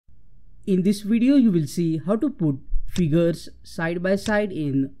In this video, you will see how to put figures side by side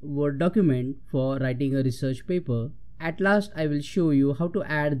in Word document for writing a research paper. At last, I will show you how to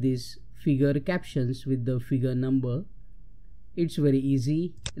add these figure captions with the figure number. It's very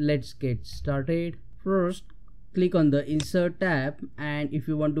easy. Let's get started. First, click on the Insert tab, and if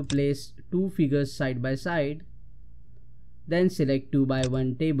you want to place two figures side by side, then select 2 by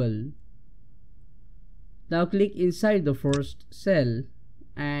 1 table. Now click inside the first cell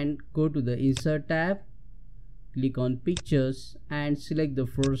and go to the Insert tab, click on Pictures and select the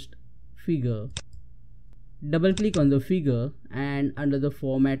first figure. Double click on the figure, and under the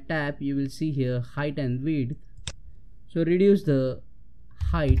Format tab you will see here height and width. So reduce the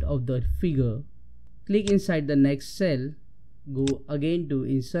height of the figure. Click inside the next cell, go again to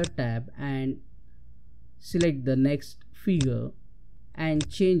Insert tab and select the next figure and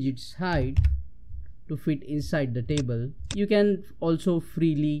change its height to fit inside the table. You can also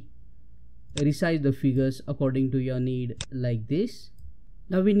freely resize the figures according to your need, like this.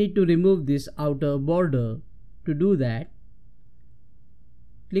 Now we need to remove this outer border. To do that,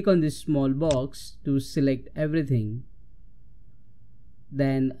 click on this small box to select everything.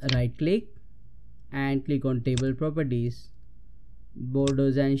 Then right click and click on Table Properties,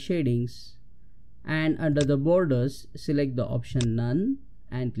 Borders and Shadings, and under the borders select the option None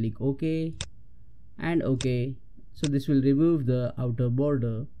and click OK and OK. So this will remove the outer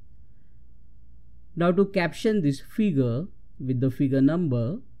border. Now to caption this figure with the figure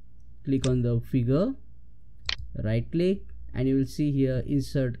number, click on the figure, right click, and you will see here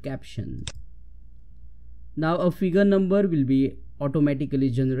Insert Caption. Now a figure number will be automatically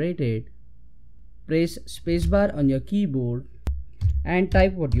generated. Press spacebar on your keyboard and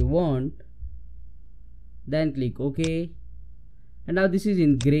type what you want, then click OK. And now this is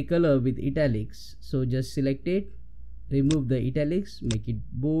in gray color with italics, so just select it, remove the italics, make it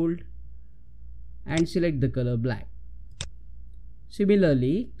bold and select the color black.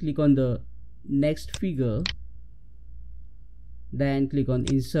 Similarly, click on the next figure, then click on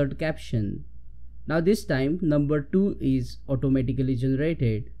Insert Caption. Now this time number 2 is automatically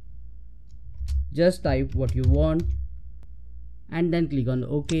generated. Just type what you want and then click on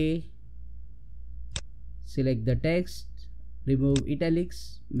OK. Select the text, remove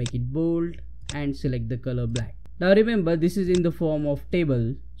italics, make it bold and select the color black. Now remember, this is in the form of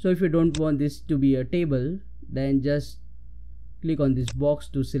table, so if you don't want this to be a table, then just click on this box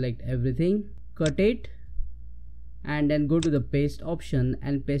to select everything, cut it and then go to the paste option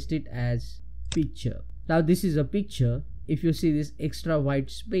and paste it as picture. Now this is a picture. If you see this extra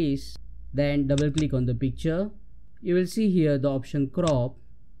white space, then double click on the picture. You will see here the option crop.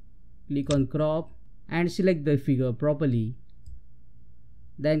 Click on crop and select the figure properly.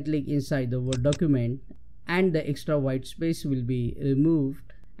 Then click inside the Word document and the extra white space will be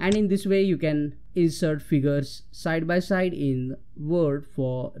removed. And in this way you can insert figures side by side in Word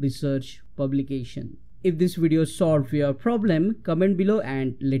for research publication. If this video solved your problem, comment below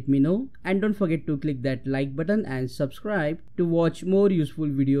and let me know. And don't forget to click that like button and subscribe to watch more useful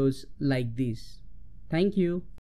videos like this. Thank you.